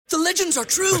The legends are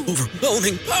true.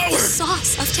 Overwhelming power!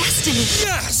 Sauce of destiny.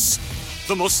 Yes!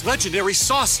 The most legendary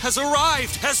sauce has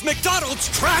arrived as McDonald's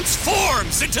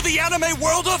transforms into the anime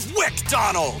world of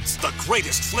WickDonald's. The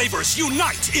greatest flavors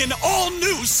unite in all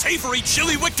new savory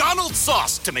chili McDonald's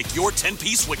sauce to make your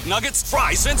 10-piece Wick Nuggets,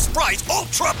 fries, and Sprite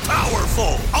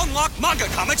ultra-powerful. Unlock manga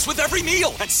comics with every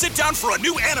meal and sit down for a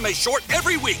new anime short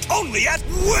every week only at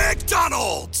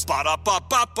WickDonald's.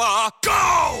 Ba-da-ba-ba-ba,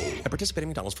 go! At participating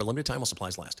McDonald's for a limited time while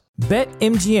supplies last.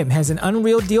 BetMGM has an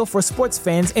unreal deal for sports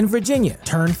fans in Virginia.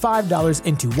 Turn $5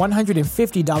 into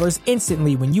 $150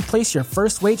 instantly when you place your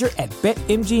first wager at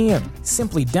BetMGM.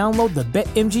 Simply download the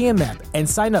BetMGM app and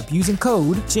sign up using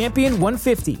code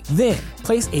Champion150. Then,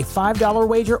 place a $5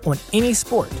 wager on any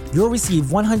sport. You'll receive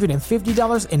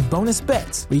 $150 in bonus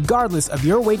bets, regardless of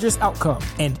your wager's outcome.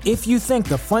 And if you think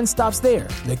the fun stops there,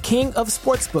 the King of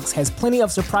Sportsbooks has plenty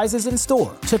of surprises in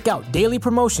store. Check out daily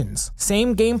promotions,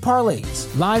 same-game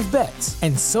parlays, live bets,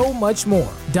 and so much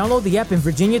more. Download the app in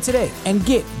Virginia today and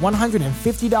get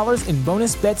 $150 in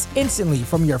bonus bets instantly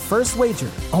from your first wager.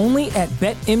 Only at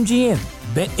BetMGM.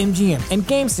 BetMGM and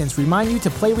GameSense remind you to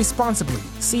play responsibly.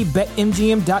 See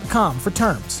BetMGM.com for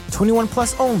terms. 21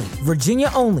 plus only. Virginia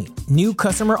only. New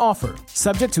customer offer.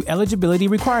 Subject to eligibility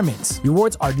requirements.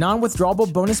 Rewards are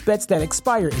non-withdrawable bonus bets that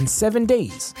expire in 7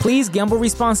 days. Please gamble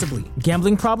responsibly.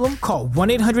 Gambling problem? Call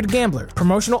 1-800-GAMBLER.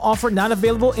 Promotional offer not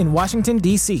available in Washington,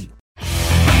 D.C.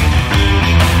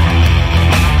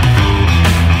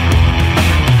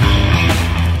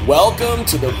 Welcome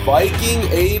to the Viking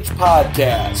Age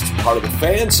Podcast, part of the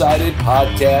Fansided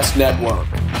Podcast Network.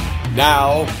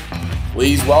 Now,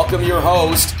 please welcome your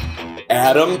host,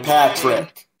 Adam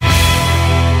Patrick.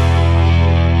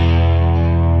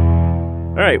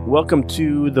 All right, welcome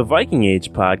to the Viking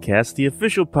Age Podcast, the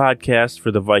official podcast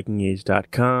for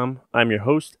thevikingage.com. I'm your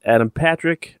host, Adam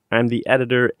Patrick. I'm the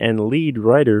editor and lead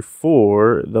writer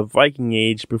for the Viking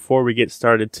Age. Before we get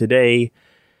started today,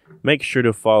 make sure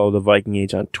to follow the Viking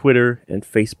Age on Twitter and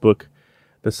Facebook.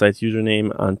 The site's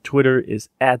username on Twitter is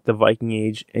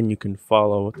 @TheVikingAge, and you can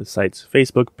follow the site's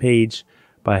Facebook page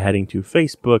by heading to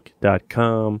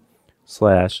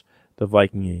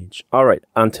facebook.com/TheVikingAge. All right,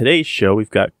 on today's show, we've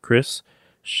got Chris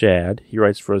Schad. He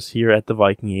writes for us here at The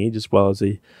Viking Age, as well as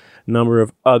a number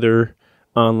of other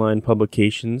online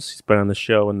publications. He's been on the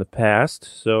show in the past,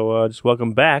 so just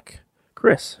welcome back,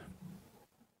 Chris.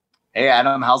 Hey,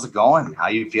 Adam, how's it going? How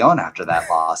you feeling after that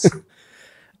loss?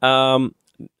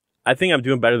 I think I'm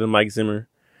doing better than Mike Zimmer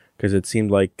because it seemed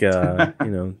like,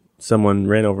 someone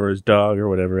ran over his dog or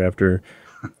whatever after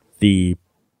the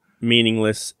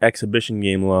meaningless exhibition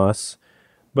game loss.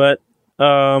 But,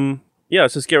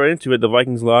 let's just get right into it. The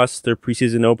Vikings lost their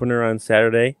preseason opener on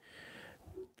Saturday,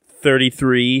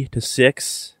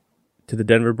 33-6 to the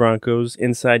Denver Broncos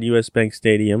inside U.S. Bank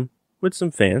Stadium with some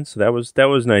fans. So that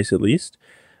was nice at least.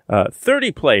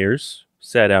 30 players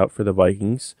sat out for the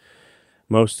Vikings.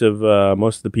 Most of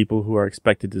the people who are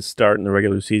expected to start in the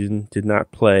regular season did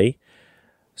not play.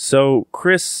 So,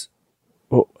 Chris,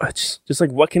 just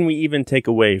like what can we even take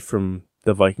away from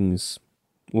the Vikings'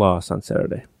 loss on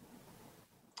Saturday?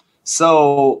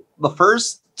 So, the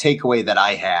first takeaway that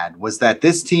I had was that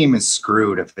this team is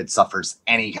screwed if it suffers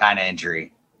any kind of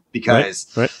injury because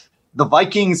right. The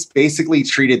Vikings basically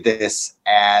treated this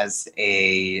as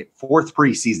a fourth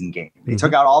preseason game. They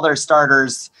took out all their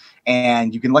starters,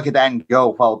 and you can look at that and go,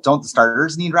 well, don't the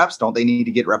starters need reps? Don't they need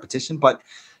to get repetition? But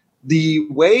the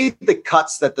way the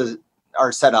cuts that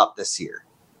are set up this year,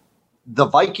 the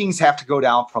Vikings have to go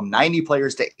down from 90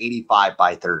 players to 85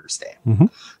 by Thursday. Mm-hmm.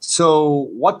 So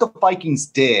what the Vikings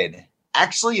did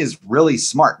actually is really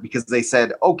smart because they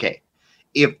said, okay,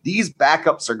 if these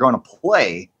backups are going to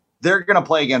play, they're going to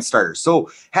play against starters.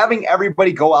 So having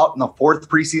everybody go out in the fourth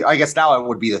preseason, I guess now it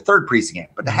would be the third preseason game,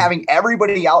 but having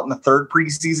everybody out in the third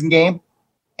preseason game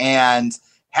and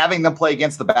having them play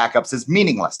against the backups is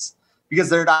meaningless because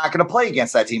they're not going to play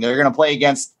against that team. They're going to play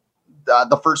against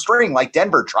the first string like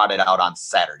Denver trotted out on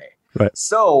Saturday. Right.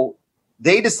 So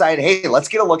they decided, hey, let's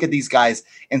get a look at these guys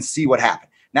and see what happened.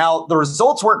 Now, the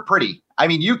results weren't pretty. I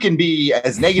mean, you can be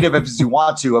as negative as you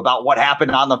want to about what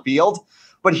happened on the field.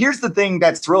 But here's the thing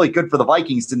that's really good for the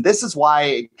Vikings, and this is why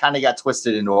it kind of got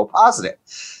twisted into a positive.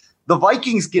 The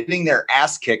Vikings getting their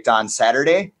ass kicked on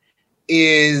Saturday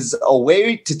is a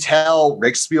way to tell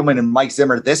Rick Spielman and Mike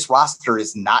Zimmer this roster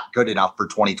is not good enough for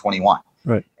 2021.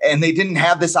 Right. And they didn't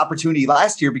have this opportunity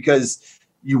last year because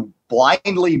you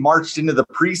blindly marched into the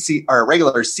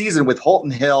regular season with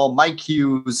Holton Hill, Mike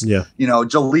Hughes,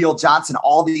 Jaleel Johnson,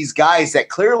 all these guys that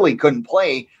clearly couldn't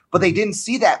play but they didn't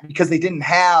see that because they didn't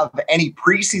have any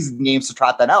preseason games to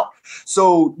trot that out.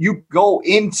 So you go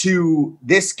into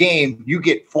this game, you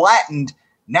get flattened.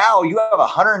 Now you have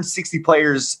 160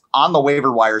 players on the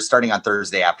waiver wire starting on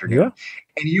Thursday afternoon. Yeah.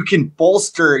 And you can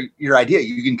bolster your idea.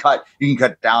 You can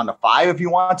cut down to 5 if you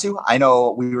want to. I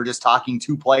know we were just talking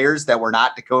 2 players that were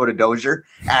not Dakota Dozier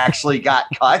actually got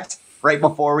cut right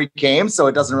before we came, so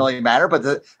it doesn't really matter.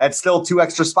 But that's still 2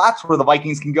 extra spots where the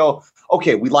Vikings can go,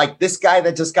 okay, we like this guy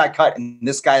that just got cut and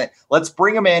this guy. Let's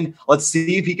bring him in. Let's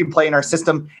see if he can play in our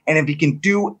system and if he can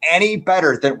do any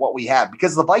better than what we have.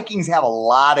 Because the Vikings have a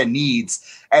lot of needs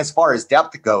as far as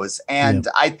depth goes. And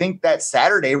I think that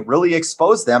Saturday really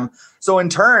exposed them. So in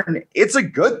turn, it's a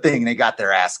good thing they got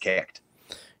their ass kicked.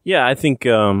 Yeah, I think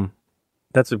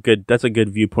that's a good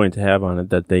viewpoint to have on it,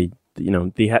 that they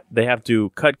have to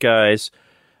cut guys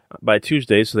by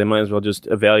Tuesday, so they might as well just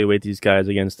evaluate these guys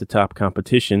against the top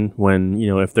competition when,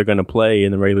 if they're going to play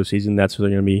in the regular season, that's who they're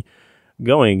going to be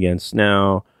going against.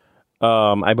 Now,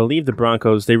 I believe the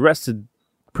Broncos, they rested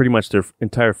pretty much their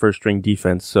entire first-string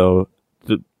defense, so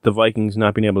the Vikings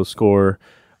not being able to score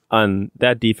on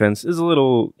that defense is a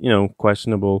little,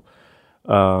 questionable.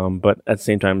 But at the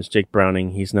same time, it's Jake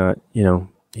Browning. He's not,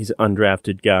 he's an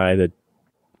undrafted guy that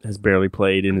has barely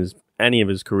played in any of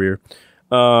his career.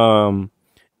 And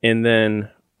then,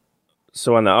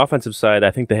 so on the offensive side,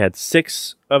 I think they had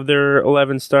 6 of their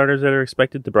 11 starters that are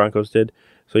expected. The Broncos did.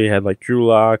 So you had like Drew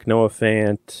Lock, Noah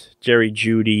Fant, Jerry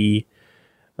Jeudy,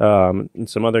 and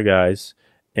some other guys.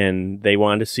 And they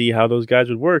wanted to see how those guys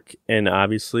would work. And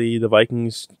obviously the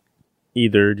Vikings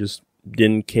either just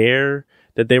didn't care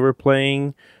that they were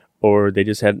playing, or they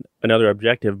just had another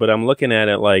objective. But I'm looking at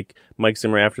it like Mike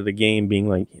Zimmer after the game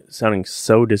being sounding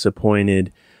so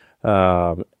disappointed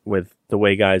with the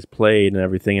way guys played and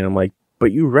everything. And I'm like,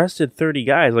 but you rested 30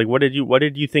 guys. Like, what did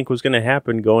you think was going to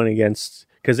happen going against?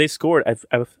 Because they scored,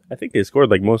 I think they scored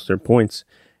most of their points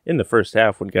in the first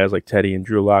half when guys like Teddy and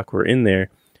Drew Lock were in there.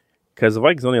 Because the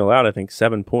Vikings only allowed, I think,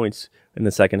 7 points in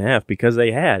the second half because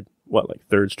they had,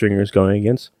 third stringers going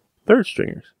against third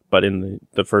stringers. But in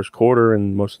the first quarter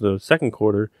and most of the second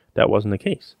quarter, that wasn't the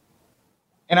case.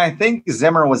 And I think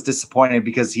Zimmer was disappointed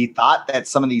because he thought that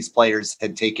some of these players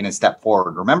had taken a step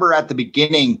forward. Remember at the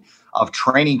beginning of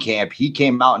training camp, he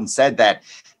came out and said that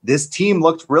this team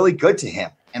looked really good to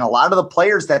him. And a lot of the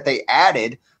players that they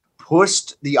added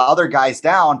pushed the other guys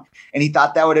down, and he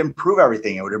thought that would improve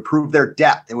everything. It would improve their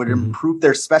depth. It would improve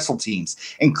their special teams.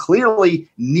 And clearly,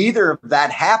 neither of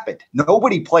that happened.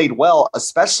 Nobody played well,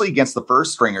 especially against the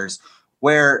first stringers,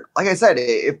 where, like I said,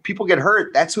 if people get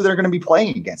hurt, that's who they're going to be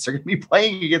playing against. They're going to be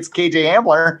playing against KJ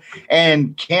Hamler,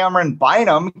 and Cameron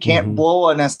Bynum can't blow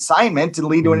an assignment and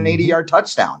lead to an 80-yard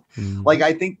touchdown.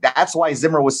 I think that's why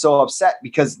Zimmer was so upset,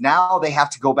 because now they have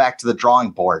to go back to the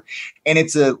drawing board. And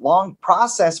it's a long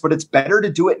process, but it's better to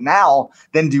do it now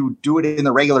than to do it in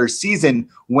the regular season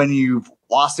when you've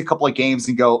lost a couple of games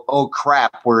and go, oh,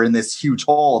 crap, we're in this huge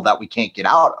hole that we can't get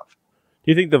out of. Do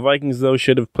you think the Vikings, though,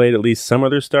 should have played at least some of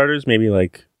their starters, maybe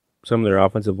some of their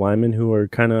offensive linemen who are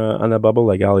kind of on the bubble,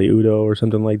 like Ali Udo or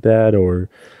something like that, or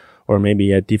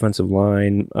maybe at defensive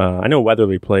line? I know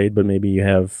Weatherly played, but maybe you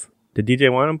have... Did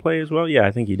DJ Wanham play as well? Yeah,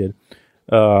 I think he did.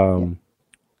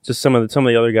 Just some of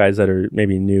the other guys that are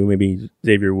maybe new, maybe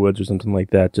Xavier Woods or something like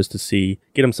that, just to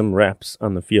get them some reps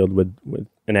on the field with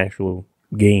an actual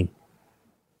game.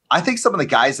 I think some of the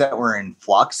guys that were in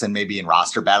flux and maybe in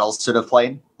roster battles should have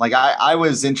played. I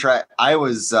was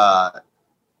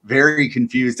very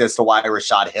confused as to why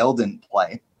Rashad Hill didn't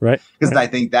play. Right. Because I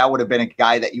think that would have been a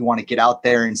guy that you want to get out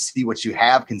there and see what you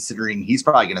have, considering he's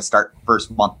probably going to start the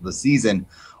first month of the season.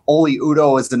 Oli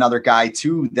Udo is another guy,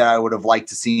 too, that I would have liked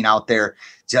to see out there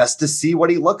just to see what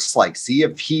he looks like, see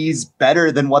if he's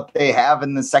better than what they have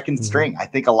in the second string. I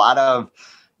think a lot of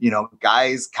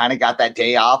guys kind of got that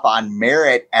day off on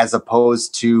merit as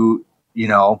opposed to,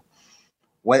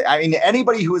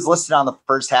 anybody who was listed on the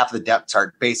first half of the depth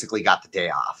chart basically got the day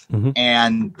off.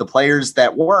 And the players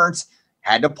that weren't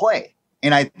had to play.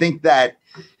 And I think that,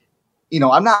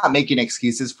 I'm not making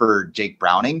excuses for Jake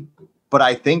Browning, but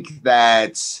I think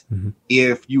that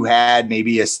if you had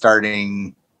maybe a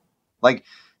starting,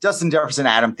 Justin Jefferson,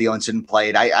 Adam Thielen shouldn't have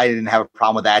played. I didn't have a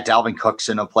problem with that. Dalvin Cook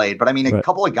shouldn't have played. But a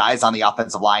couple of guys on the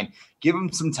offensive line, give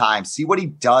him some time. See what he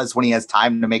does when he has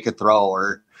time to make a throw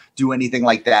or do anything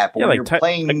like that. But when you're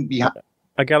playing behind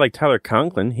a guy like Tyler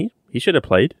Conklin, he should have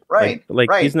played. Right.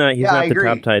 Right. He's not the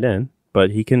top tight end,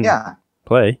 but he can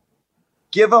play.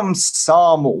 Give him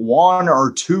some 1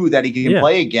 or 2 that he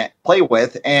can play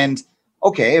with. And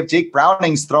okay, if Jake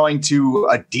Browning's throwing to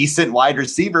a decent wide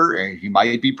receiver, he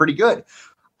might be pretty good.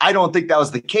 I don't think that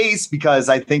was the case, because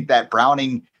I think that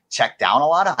Browning check down a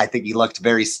lot. I think he looked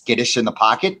very skittish in the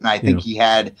pocket, and I think he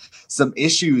had some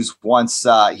issues once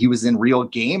he was in real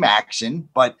game action.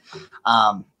 But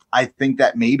I think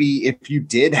that maybe if you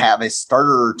did have a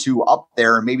starter or two up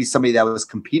there, and maybe somebody that was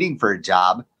competing for a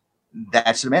job,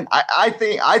 that should have been. I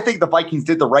think the Vikings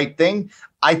did the right thing.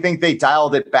 I think they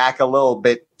dialed it back a little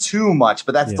bit too much,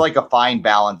 but that's like a fine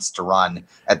balance to run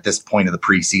at this point of the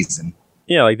preseason.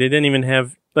 Yeah, like they didn't even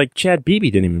have Chad Beebe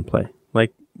didn't even play.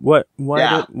 Like what?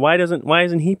 Why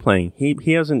isn't he playing?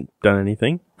 He hasn't done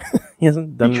anything. He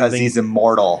hasn't done because anything. He's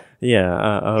immortal.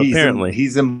 Yeah, apparently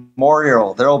he's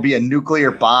immortal. There will be a nuclear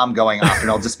bomb going off, and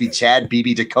it'll just be Chad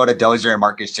Beebe, Dakota Dozier, and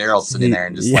Marcus Sherrill sitting there,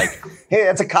 and just like, hey,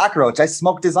 that's a cockroach. I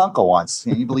smoked his uncle once.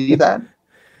 Can you believe that?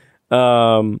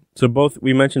 So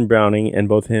we mentioned Browning, and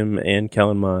both him and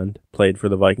Kellen Mond played for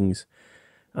the Vikings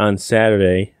on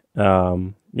Saturday.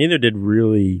 Neither did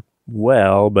really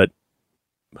well, but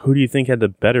who do you think had the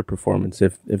better performance,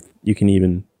 if you can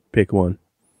even pick one?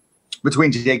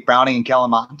 Between Jake Browning and Kellen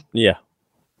Mond? Yeah.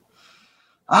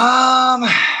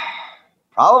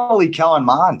 Probably Kellen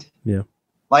Mond. Yeah.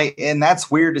 And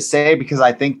that's weird to say because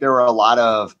I think there were a lot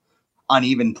of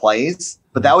uneven plays,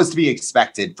 but that was to be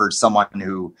expected for someone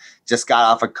who just got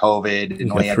off of COVID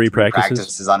and only had 3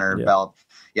 practices under her belt.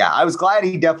 Yeah, I was glad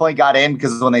he definitely got in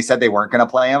because when they said they weren't going to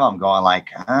play him, I'm going like,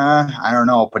 I don't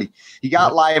know. But he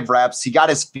got live reps. He got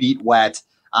his feet wet.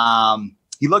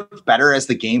 He looked better as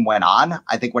the game went on.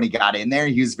 I think when he got in there,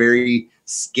 he was very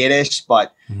skittish,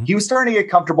 but he was starting to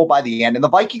get comfortable by the end. And the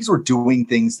Vikings were doing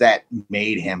things that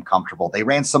made him comfortable. They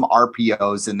ran some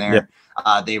RPOs in there.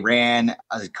 They ran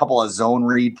a couple of zone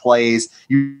read plays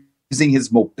using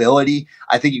his mobility.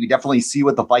 I think you can definitely see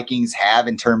what the Vikings have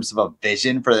in terms of a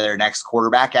vision for their next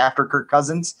quarterback after Kirk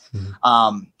Cousins.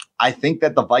 I think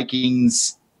that the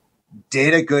Vikings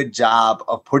did a good job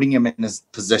of putting him in his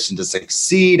position to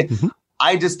succeed.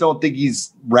 I just don't think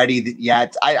he's ready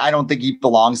yet. I don't think he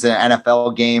belongs in an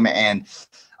NFL game. And,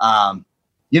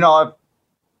 if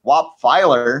Wap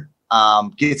Filer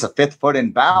gets a 5th foot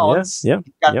in bounds, he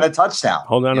got a touchdown.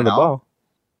 Hold on to the ball.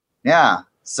 Yeah.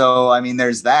 So, I mean,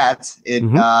 there's that.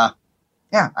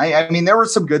 I mean, there were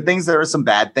some good things. There were some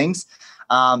bad things.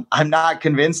 I'm not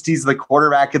convinced he's the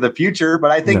quarterback of the future,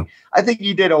 but I think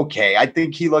he did okay. I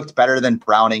think he looked better than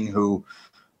Browning, who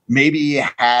maybe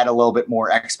had a little bit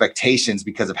more expectations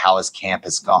because of how his camp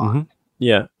has gone.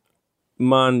 Yeah.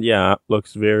 Mond,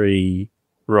 looks very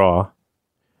raw.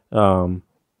 I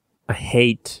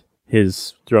hate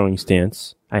his throwing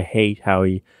stance. I hate how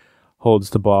he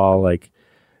holds the ball like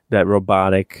that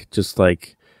robotic, just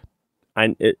like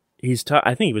he's taught.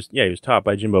 I think he was taught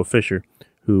by Jimbo Fisher,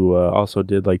 who also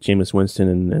did like Jameis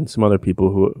Winston and some other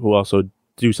people who also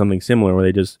do something similar where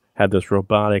they just have this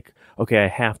robotic, okay, I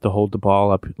have to hold the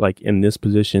ball up like in this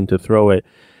position to throw it.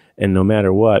 And no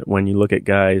matter what, when you look at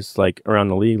guys like around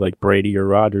the league, like Brady or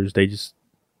Rodgers, they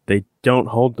don't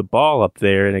hold the ball up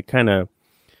there. And it kind of,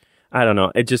 I don't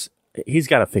know. He's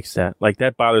got to fix that. Like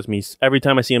that bothers me. Every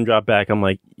time I see him drop back, I'm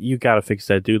like, you got to fix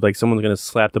that, dude. Like someone's going to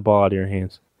slap the ball out of your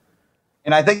hands.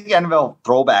 And I think NFL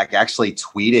Throwback actually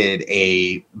tweeted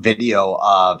a video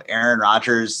of Aaron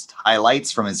Rodgers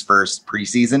highlights from his first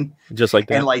preseason. Just like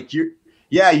that. And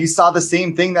you saw the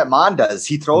same thing that Mond does.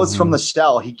 He throws from the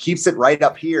shell. He keeps it right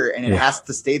up here, and it has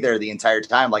to stay there the entire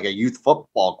time like a youth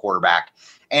football quarterback.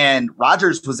 And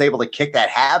Rodgers was able to kick that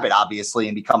habit, obviously,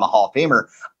 and become a Hall of Famer.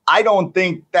 I don't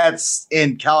think that's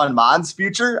in Kellen Mond's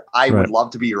future. I would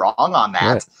love to be wrong on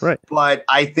that. Right. But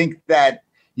I think that,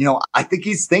 I think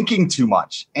he's thinking too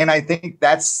much. And I think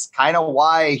that's kind of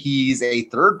why he's a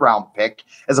 3rd round pick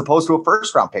as opposed to a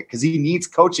 1st round pick, because he needs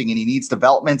coaching and he needs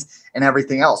development and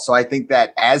everything else. So I think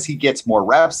that as he gets more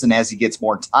reps and as he gets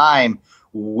more time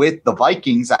with the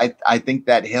Vikings, I think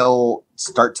that he'll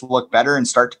start to look better and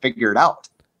start to figure it out.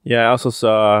 Yeah, I also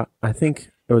saw, I think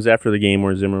it was after the game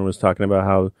where Zimmer was talking about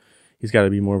how he's got to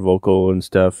be more vocal and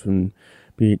stuff and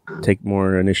take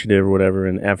more initiative or whatever.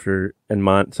 And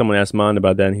someone asked Mond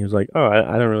about that, and he was like, "Oh,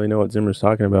 I don't really know what Zimmer's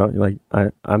talking about. Like,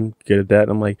 I'm good at that."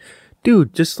 And I'm like,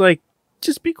 "Dude, just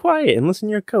be quiet and listen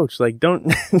to your coach. Like, don't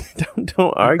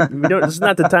argue. This is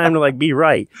not the time to like be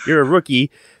right. You're a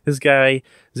rookie. This guy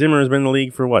Zimmer has been in the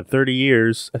league for 30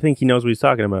 years. I think he knows what he's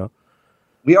talking about."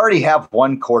 We already have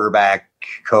one quarterback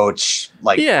coach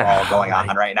all going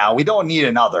on right now. We don't need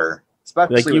another,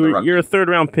 especially you're a 3rd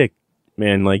round pick.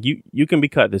 Man, like you can be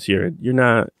cut this year.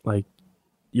 Your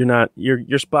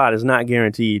spot is not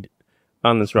guaranteed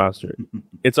on this roster.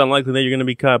 It's unlikely that you're going to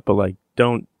be cut, but like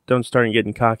don't start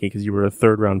getting cocky because you were a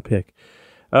 3rd round pick.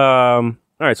 All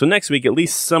right, so next week at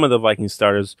least some of the Vikings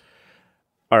starters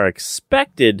are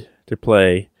expected to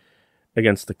play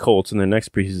against the Colts in their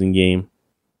next preseason game.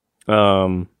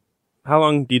 How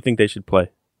long do you think they should play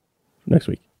next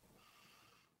week?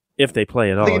 If they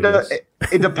play at all.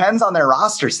 It depends on their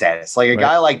roster status. Like a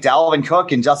guy like Dalvin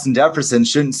Cook and Justin Jefferson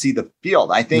shouldn't see the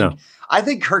field. I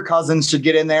think Kirk Cousins should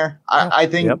get in there. I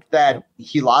think that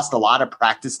he lost a lot of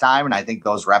practice time, and I think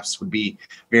those reps would be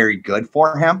very good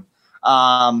for him.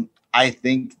 I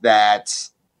think that,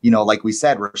 like we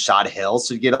said, Rashad Hill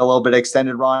should get a little bit of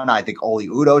extended run. I think Oli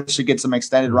Udoh should get some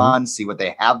extended run, see what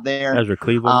they have there. Ezra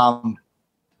Cleveland.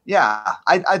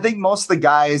 I think most of the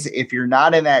guys, if you're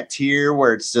not in that tier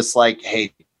where it's just like,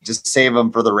 hey, just save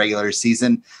them for the regular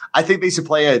season, I think they should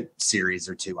play a series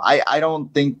or two. I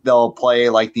don't think they'll play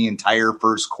like the entire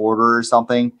first quarter or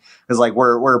something, because like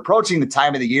we're approaching the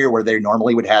time of the year where they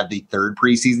normally would have the third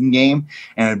preseason game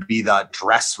and it'd be the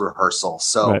dress rehearsal.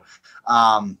 So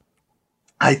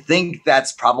I think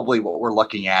that's probably what we're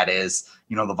looking at is,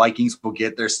 the Vikings will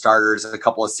get their starters a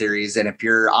couple of series. And if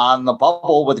you're on the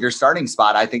bubble with your starting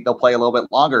spot, I think they'll play a little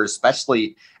bit longer,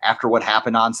 especially after what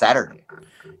happened on Saturday.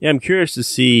 Yeah, I'm curious to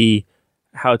see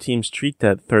how teams treat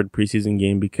that third preseason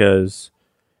game, because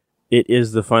it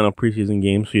is the final preseason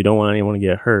game, so you don't want anyone to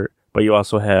get hurt, but you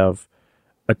also have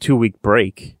a 2-week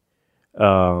break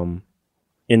in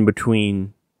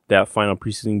between that final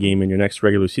preseason game and your next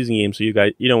regular season game. So you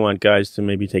don't want guys to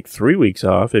maybe take 3 weeks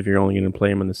off if you're only going to play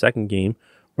them in the second game,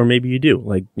 or maybe you do.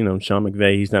 Like, Sean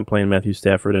McVay, he's not playing Matthew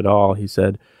Stafford at all, he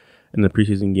said, in the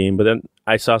preseason game. But then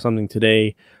I saw something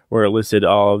today where it listed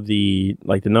all of the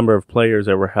number of players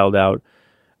that were held out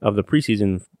of the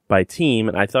preseason by team,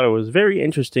 and I thought it was very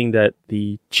interesting that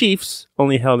the Chiefs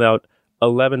only held out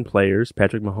 11 players.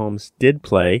 Patrick Mahomes did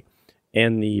play,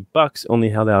 and the Bucs only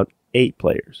held out 8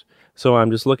 players. So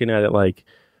I'm just looking at it like,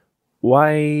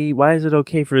 why is it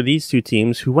okay for these two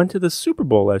teams who went to the Super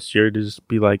Bowl last year to just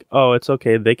be like, oh, it's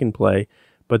okay, they can play.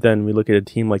 But then we look at a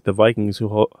team like the Vikings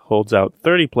who holds out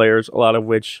 30 players, a lot of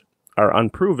which are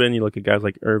unproven. You look at guys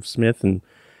like Irv Smith and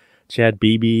Chad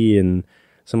Beebe and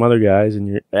some other guys, and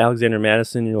you're Alexander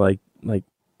Madison. You're like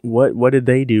what did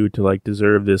they do to like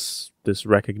deserve this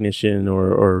recognition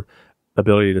or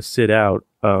ability to sit out?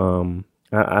 I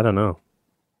don't know.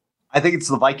 I think it's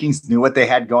the Vikings knew what they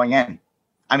had going in.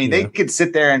 I mean, they could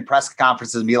sit there in press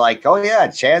conferences and be like, oh, yeah,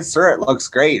 Chad Surratt looks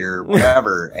great or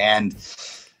whatever. And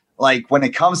like when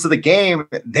it comes to the game,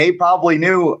 they probably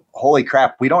knew, holy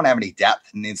crap, we don't have any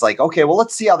depth. And it's like, okay, well,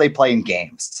 let's see how they play in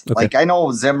games. Okay. Like I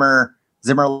know Zimmer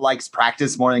likes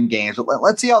practice more than games, but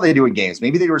let's see how they do in games.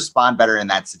 Maybe they respond better in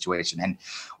that situation. And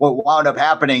what wound up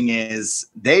happening is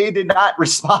they did not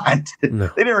respond. No.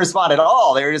 They didn't respond at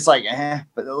all. They were just like,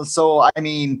 But so, I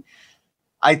mean,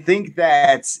 I think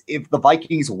that if the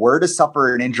Vikings were to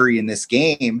suffer an injury in this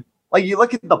game, like you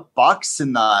look at the Bucs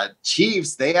and the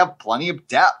Chiefs, they have plenty of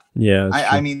depth. Yeah,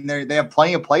 I mean, they have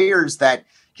plenty of players that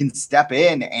can step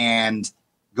in and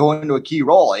go into a key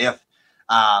role. If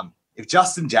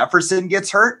Justin Jefferson gets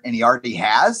hurt, and he already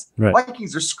has, the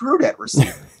Vikings are screwed at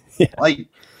receiver. Like,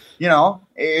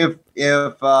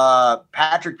 if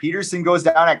Patrick Peterson goes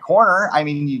down at corner, I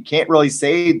mean, you can't really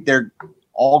say they're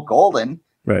all golden.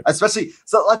 Right. Especially,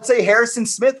 so let's say Harrison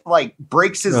Smith like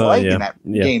breaks his leg in that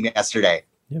game yesterday.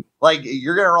 Yep. Like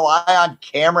you're going to rely on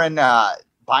Cameron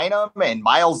Bynum and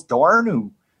Miles Dorn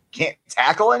who can't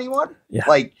tackle anyone. Yeah.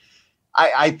 Like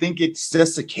I think it's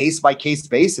just a case by case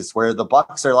basis where the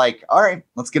Bucs are like, all right,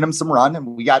 let's get him some run, and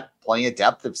we got plenty of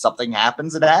depth. If something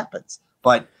happens, it happens.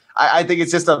 But I think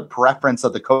it's just a preference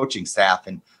of the coaching staff,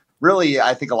 and really,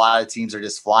 I think a lot of teams are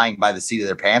just flying by the seat of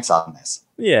their pants on this.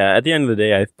 Yeah, at the end of the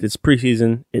day, it's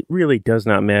preseason. It really does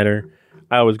not matter.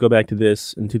 I always go back to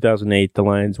this. In 2008, the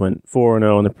Lions went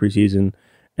 4-0 in the preseason,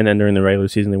 and then during the regular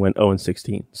season, they went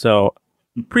 0-16. So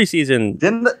preseason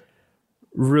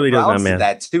really does not matter.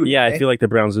 That too, yeah, I feel like the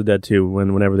Browns did that too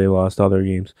whenever they lost all their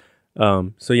games.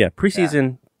 So yeah,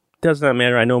 preseason does not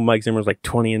matter. I know Mike Zimmer's like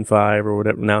 20-5 or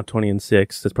whatever, now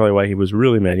 20-6. That's probably why he was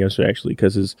really mad yesterday, actually,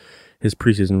 because his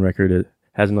preseason record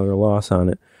has another loss on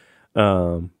it.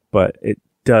 But it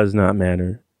does not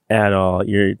matter at all.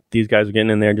 These guys are getting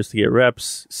in there just to get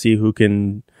reps, see who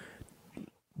can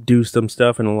do some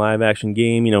stuff in a live action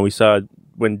game. We saw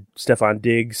when Stephon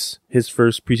Diggs, his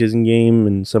first preseason game,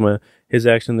 and some of his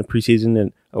action in the preseason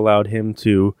that allowed him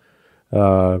to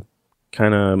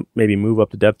kind of maybe move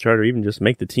up the depth chart or even just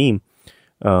make the team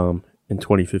in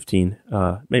 2015.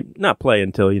 Maybe not play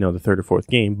until, the third or fourth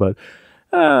game, but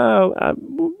we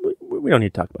don't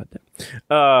need to talk about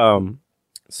that.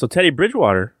 So Teddy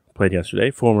Bridgewater played yesterday,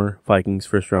 former Vikings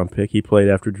first-round pick. He played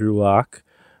after Drew Lock.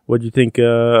 What do you think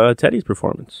of Teddy's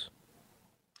performance?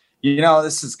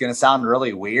 This is going to sound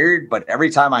really weird, but every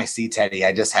time I see Teddy,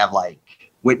 I just have like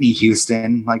Whitney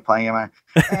Houston, like playing him.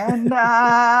 And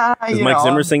is Mike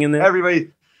Zimmer singing there?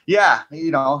 Everybody, yeah.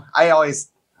 I always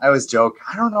joke.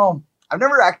 I don't know. I've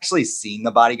never actually seen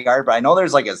The Bodyguard, but I know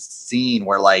there's like a scene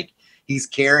where like he's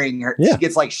carrying her. Yeah. She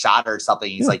gets like shot or something.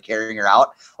 He's like carrying her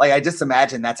out. Like I just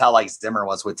imagine that's how like Zimmer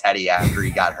was with Teddy after he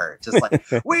got hurt. Just like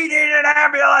we need an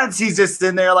ambulance. He's just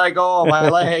in there like, oh my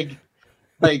leg.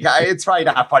 Like it's probably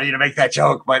not funny to make that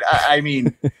joke, but I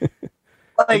mean.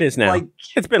 Like, it is now. Like,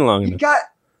 it's been long enough.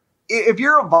 If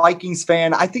you're a Vikings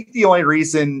fan, I think the only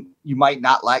reason you might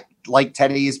not like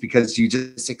Teddy is because you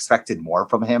just expected more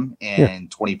from him in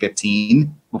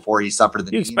 2015 before he suffered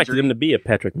the knee injury. You expected him to be a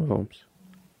Patrick Mahomes.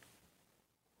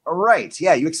 Right.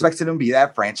 Yeah, you expected him to be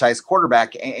that franchise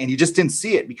quarterback, and you just didn't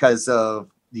see it because of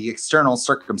the external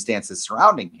circumstances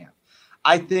surrounding him.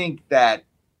 I think that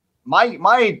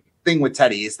my thing with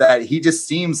Teddy is that he just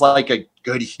seems like a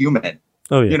good human.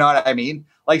 Oh, yeah. You know what I mean?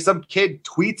 Like some kid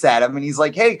tweets at him and he's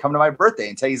like, hey, come to my birthday.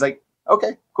 And Teddy's like,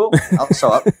 okay, cool. I'll show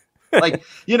up. Like,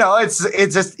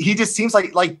 it's just, he just seems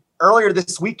like earlier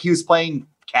this week, he was playing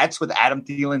catch with Adam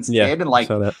Thielen's kid and like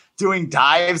doing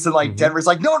dives and like Denver's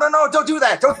like, no, don't do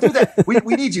that. Don't do that.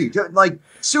 We need you. Like,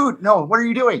 shoot. No, what are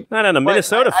you doing? Not on a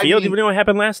Minnesota field. You know what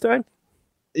happened last time?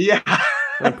 Yeah.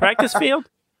 On practice field?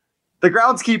 The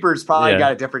groundskeepers probably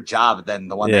got a different job than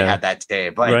the one they had that day.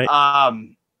 But,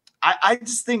 I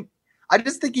just think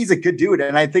he's a good dude.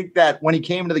 And I think that when he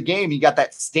came to the game, he got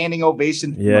that standing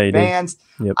ovation from the fans.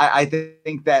 Yep. I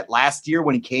think that last year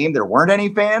when he came, there weren't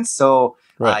any fans. So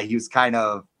he was kind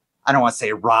of, I don't want to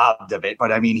say robbed of it,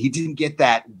 but I mean, he didn't get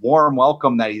that warm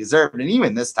welcome that he deserved. And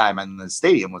even this time in the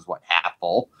stadium was half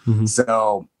full. Mm-hmm.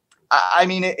 So, I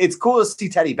mean, it's cool to see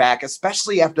Teddy back,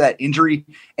 especially after that injury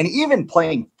and even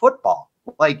playing football.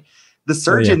 Like, the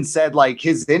surgeon said like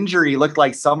his injury looked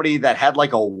like somebody that had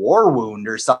like a war wound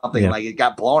or something, like it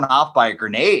got blown off by a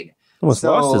grenade. Almost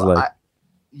lost his leg.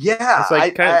 It's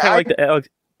like kind of like the Alex,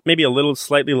 maybe a little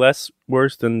slightly less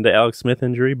worse than the Alex Smith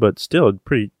injury, but still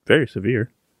very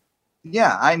severe.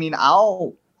 Yeah, I mean,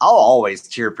 I'll always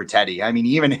cheer for Teddy. I mean,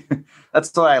 even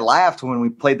that's why I laughed when we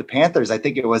played the Panthers. I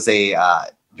think it was a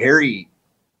very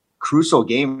crucial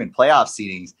game in playoff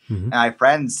seedings, and my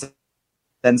friends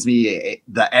sends me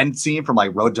the end scene from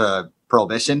like Road to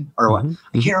Prohibition or what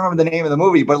I can't remember the name of the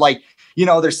movie, but like,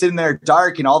 they're sitting there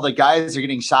dark and all the guys are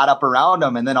getting shot up around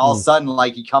him. And then all of a sudden,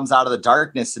 like he comes out of the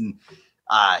darkness and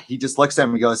he just looks at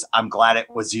him and goes, I'm glad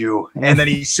it was you. And then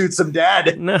he shoots him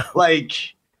dead. No.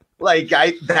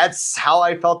 That's how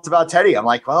I felt about Teddy. I'm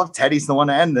like, well, if Teddy's the one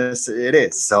to end this, it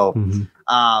is. So,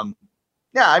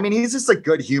 yeah, I mean, he's just a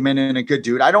good human and a good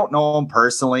dude. I don't know him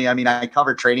personally. I mean, I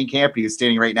covered training camp. He was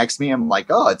standing right next to me. I'm like,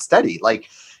 oh, it's Teddy. Like,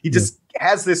 he just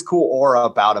has this cool aura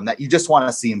about him that you just want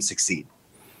to see him succeed.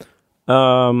 So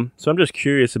I'm just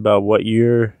curious about what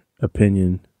your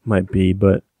opinion might be,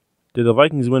 but did the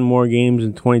Vikings win more games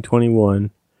in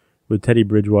 2021 with Teddy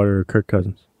Bridgewater or Kirk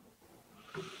Cousins?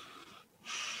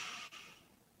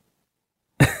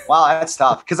 Wow, that's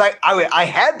tough. Because I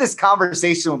had this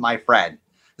conversation with my friend.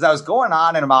 I was going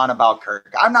on and on about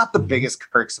Kirk. I'm not the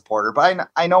biggest Kirk supporter, but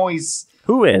I know he's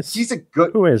a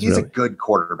good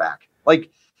quarterback. Like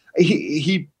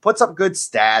he puts up good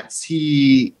stats.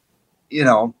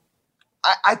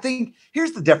 I think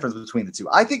here's the difference between the two.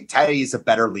 I think Teddy is a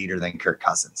better leader than Kirk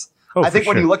Cousins. I think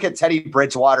when you look at Teddy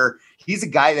Bridgewater, he's a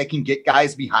guy that can get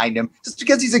guys behind him just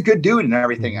because he's a good dude and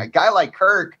everything. A guy like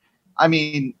Kirk, I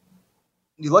mean,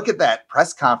 you look at that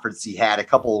press conference he had a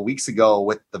couple of weeks ago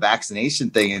with the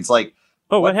vaccination thing, and it's like,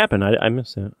 what happened? I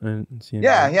missed that. I didn't see it.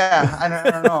 Yeah. I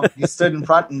don't know. He stood in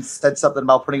front and said something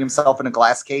about putting himself in a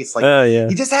glass case. Like,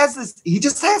 he just has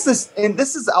this, and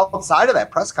this is outside of that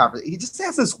press conference. He just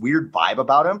has this weird vibe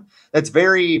about him that's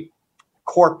very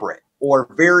corporate or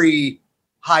very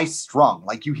high strung.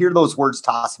 Like you hear those words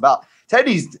tossed about.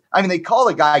 Teddy's, I mean, they call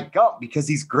the guy Gump because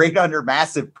he's great under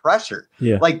massive pressure.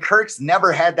 Yeah. Like Kirk's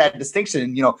never had that distinction.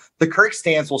 And, the Kirk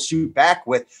stands will shoot back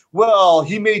with, well,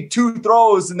 he made 2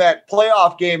 throws in that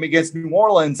playoff game against New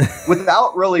Orleans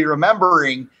without really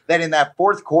remembering that in that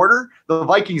fourth quarter, the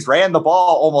Vikings ran the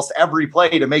ball almost every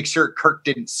play to make sure Kirk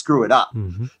didn't screw it up.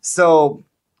 Mm-hmm. So,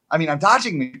 I mean, I'm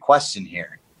dodging the question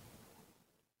here.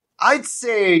 I'd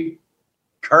say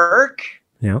Kirk.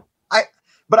 Yeah.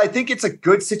 But I think it's a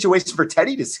good situation for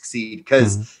Teddy to succeed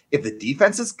because if the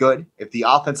defense is good, if the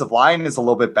offensive line is a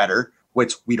little bit better,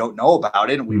 which we don't know about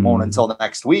it and we won't until the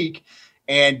next week,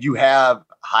 and you have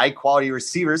high quality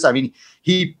receivers. I mean,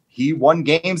 he won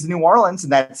games in New Orleans in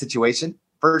that situation.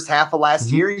 First half of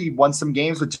last year, he won some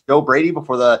games with Joe Brady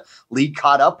before the league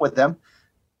caught up with him.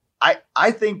 I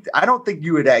don't think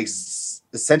you would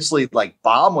essentially like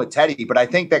bomb with Teddy, but I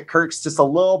think that Kirk's just a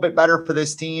little bit better for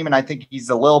this team. And I think he's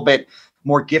a little bit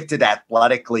more gifted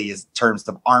athletically in terms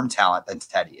of arm talent than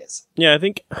Teddy is. Yeah, I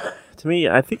think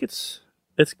it's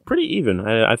pretty even.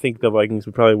 I think the Vikings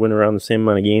would probably win around the same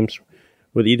amount of games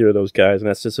with either of those guys, and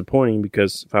that's disappointing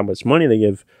because of how much money they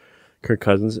give Kirk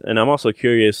Cousins. And I'm also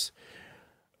curious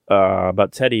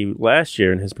about Teddy last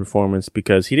year and his performance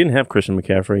because he didn't have Christian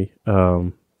McCaffrey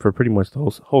for pretty much the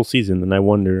whole season, and I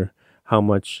wonder how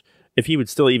much, if he would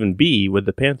still even be with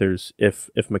the Panthers if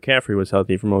McCaffrey was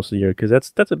healthy for most of the year, because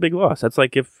that's a big loss. That's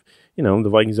like if the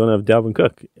Vikings don't have Dalvin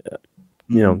Cook,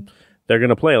 they're going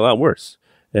to play a lot worse,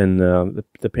 and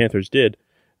the Panthers did,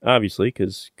 obviously,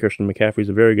 because Christian McCaffrey is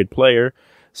a very good player.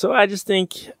 So I just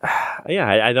think,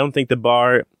 I don't think the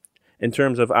bar, in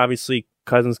terms of obviously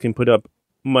Cousins can put up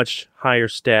much higher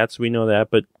stats, we know that,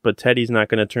 but Teddy's not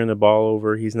going to turn the ball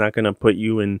over. He's not going to put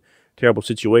you in terrible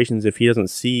situations. If he doesn't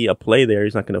see a play there,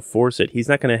 he's not going to force it. He's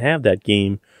not going to have that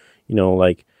game,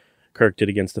 like Kirk did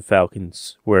against the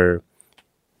Falcons, where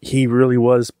he really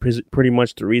was pretty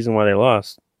much the reason why they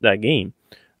lost that game.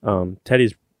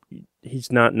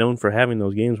 He's not known for having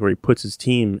those games where he puts his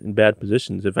team in bad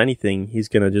positions. If anything, he's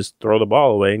going to just throw the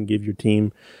ball away and give your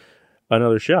team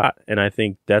another shot. And I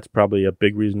think that's probably a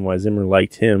big reason why Zimmer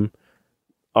liked him.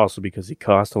 Also because he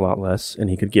cost a lot less and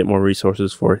he could get more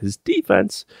resources for his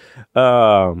defense.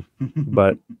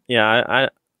 But yeah,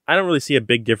 I don't really see a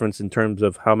big difference in terms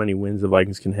of how many wins the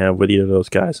Vikings can have with either of those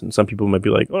guys. And some people might be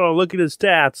like, oh, look at his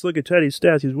stats. Look at Teddy's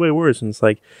stats. He's way worse. And it's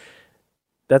like,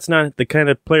 that's not the kind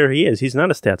of player he is. He's not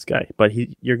a stats guy, but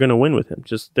you're going to win with him.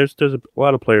 Just there's a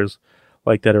lot of players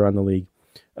like that around the league.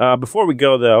 Before we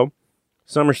go, though,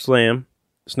 SummerSlam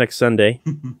is next Sunday.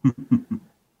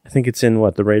 I think it's in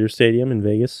the Raiders Stadium in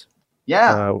Vegas.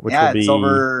 Yeah, which will be it's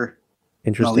over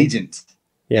interesting. Allegiant.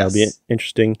 Yeah, yes. It'll be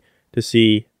interesting to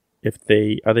see if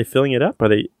are they filling it up?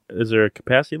 Is there a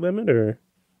capacity limit or?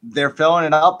 They're filling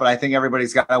it up, but I think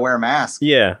everybody's got to wear a mask.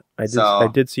 Yeah, I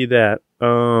did see that.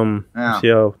 See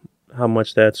how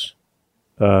much that's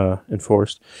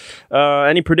enforced.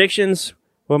 Any predictions?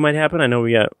 What might happen? I know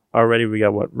we got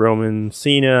Roman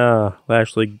Cena,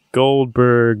 Lashley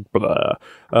Goldberg,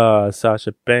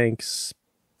 Sasha Banks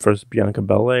versus Bianca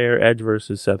Belair, Edge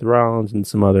versus Seth Rollins, and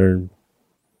some other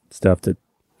stuff that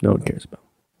no one cares about.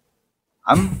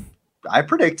 I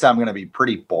predict I'm going to be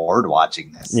pretty bored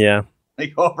watching this. Yeah.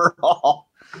 Overall.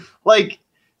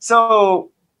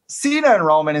 So Cena and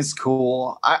Roman is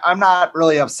cool. I'm not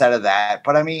really upset at that.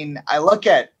 But I mean, I look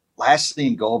at Lashley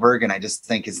and Goldberg and I just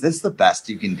think, is this the best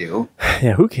you can do?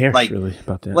 Yeah, who cares really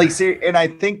about that? And I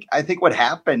think what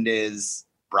happened is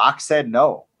Brock said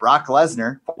no. Brock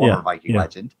Lesnar, former Viking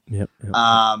legend,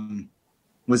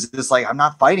 was just like, I'm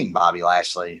not fighting Bobby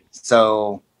Lashley.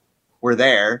 So we're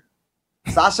there.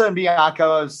 Sasha and Bianca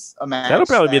was a match. That'll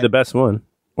probably be the best one.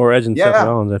 Or Edge and Seth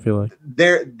Rollins, I feel like.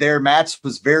 Their match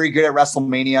was very good at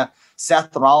WrestleMania.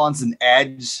 Seth Rollins and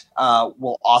Edge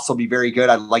will also be very good.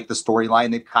 I like the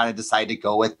storyline they've kind of decided to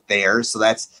go with there. So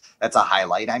that's a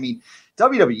highlight. I mean,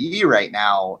 WWE right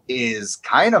now is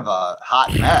kind of a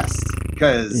hot mess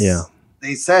because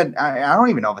they said, I don't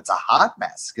even know if it's a hot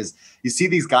mess because you see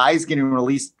these guys getting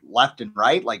released left and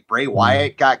right, like Bray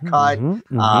Wyatt got cut. Braun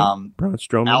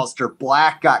Strowman. Aleister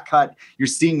Black got cut. You're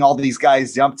seeing all these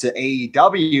guys jump to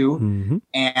AEW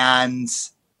and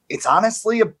it's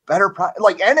honestly a better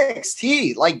like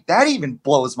NXT, like that even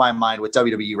blows my mind with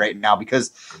WWE right now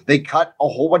because they cut a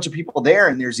whole bunch of people there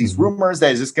and there's these rumors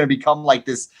that it's just going to become like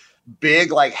this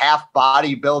big, like half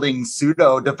bodybuilding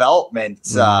pseudo development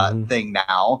thing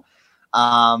now.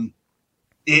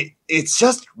 It's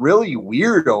just really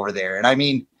weird over there. And I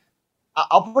mean,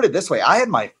 I'll put it this way. I had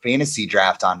my fantasy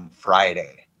draft on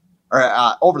Friday or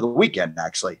over the weekend,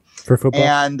 actually. For football?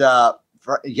 And I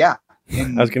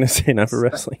was going to say not for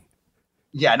wrestling.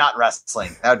 Yeah, not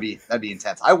wrestling. That'd be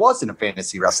intense. I was in a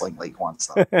fantasy wrestling league once,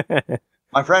 though.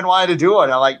 My friend wanted to do it.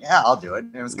 I'm like, yeah, I'll do it.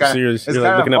 It was kind of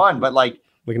fun, but like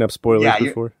looking up spoilers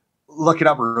before. Looking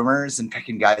up rumors and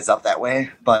picking guys up that way.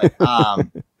 But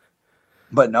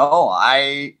but no,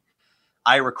 I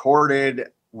recorded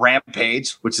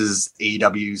Rampage, which is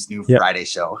AEW's new Friday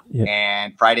show,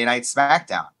 and Friday Night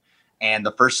SmackDown. And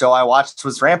the first show I watched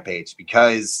was Rampage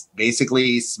because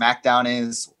basically SmackDown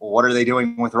is, what are they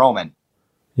doing with Roman?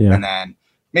 Yeah. And then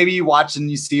maybe you watch and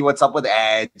you see what's up with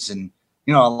Edge. And,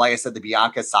 like I said, the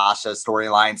Bianca Sasha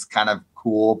storyline's kind of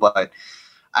cool. But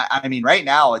I mean, right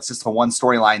now it's just a one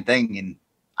storyline thing. And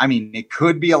I mean, it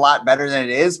could be a lot better than it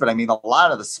is. But I mean, a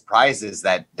lot of the surprises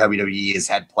that WWE has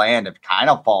had planned have kind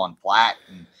of fallen flat.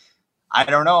 And I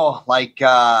don't know, like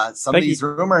some of these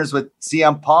rumors with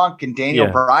CM Punk and Daniel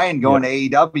Bryan going to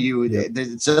AEW,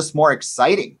 it's just more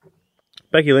exciting.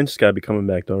 Becky Lynch's got to be coming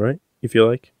back, though, right? You feel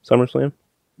like SummerSlam?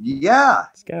 Yeah.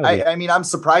 I mean, I'm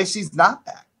surprised she's not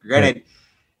back. Granted,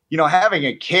 having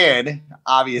a kid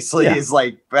obviously is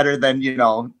like better than,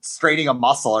 straining a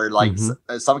muscle or like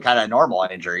some kind of normal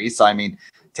injury. So, I mean,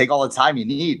 take all the time you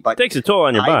need, but it takes a toll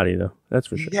on your body, though. That's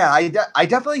for sure. Yeah, I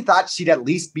definitely thought she'd at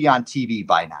least be on TV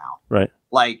by now. Right.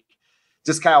 Like,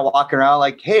 just kind of walking around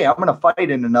like, hey, I'm going to fight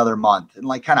in another month and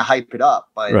like kind of hype it up.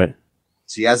 But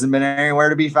she hasn't been anywhere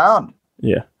to be found.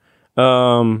 Yeah.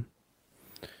 Do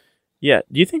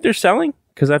you think they're selling?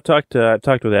 Because I've talked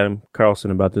with Adam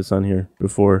Carlson about this on here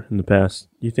before in the past.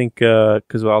 Do you think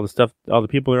because of all the stuff, all the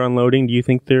people are unloading, do you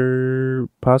think they're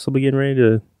possibly getting ready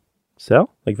to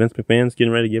sell? Like Vince McMahon's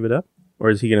getting ready to give it up? Or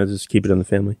is he going to just keep it in the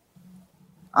family?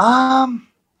 I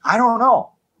don't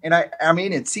know. And I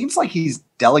mean, it seems like he's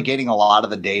delegating a lot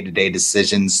of the day-to-day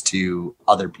decisions to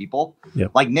other people. Yeah.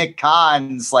 Like Nick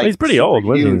Khan's like... He's pretty old,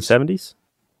 wasn't he, in the 70s?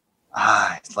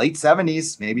 Late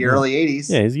 70s, maybe early 80s.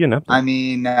 Yeah, he's getting up there. I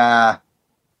mean, I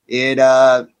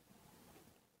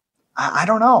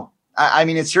don't know. I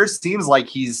mean, it sure seems like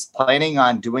he's planning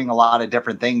on doing a lot of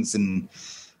different things. And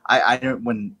I don't,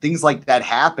 when things like that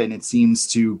happen, it seems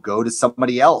to go to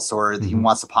somebody else, or he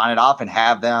wants to pawn it off and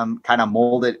have them kind of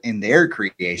mold it in their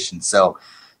creation. So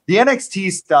the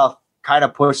NXT stuff kind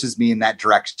of pushes me in that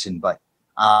direction, but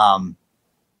I'm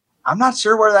not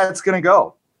sure where that's going to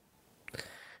go.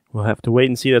 We'll have to wait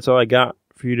and see. That's all I got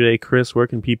for you today, Chris. Where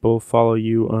can people follow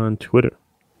you on Twitter?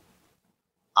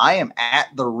 I am at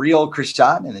The Real Chris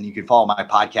Schad, and then you can follow my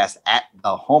podcast at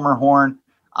The Homer Horn.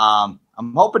 I'm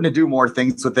hoping to do more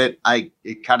things with it.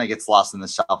 It kind of gets lost in the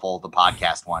shuffle, the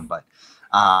podcast one, but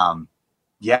I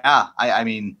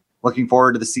mean, looking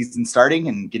forward to the season starting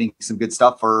and getting some good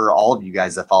stuff for all of you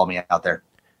guys that follow me out there.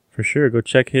 For sure. Go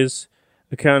check his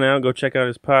account out. Go check out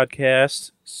his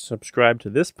podcast. Subscribe to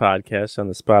this podcast on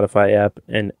the Spotify app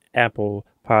and Apple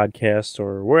Podcasts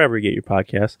or wherever you get your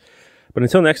podcasts. But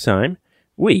until next time,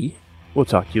 we will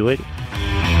talk to you later.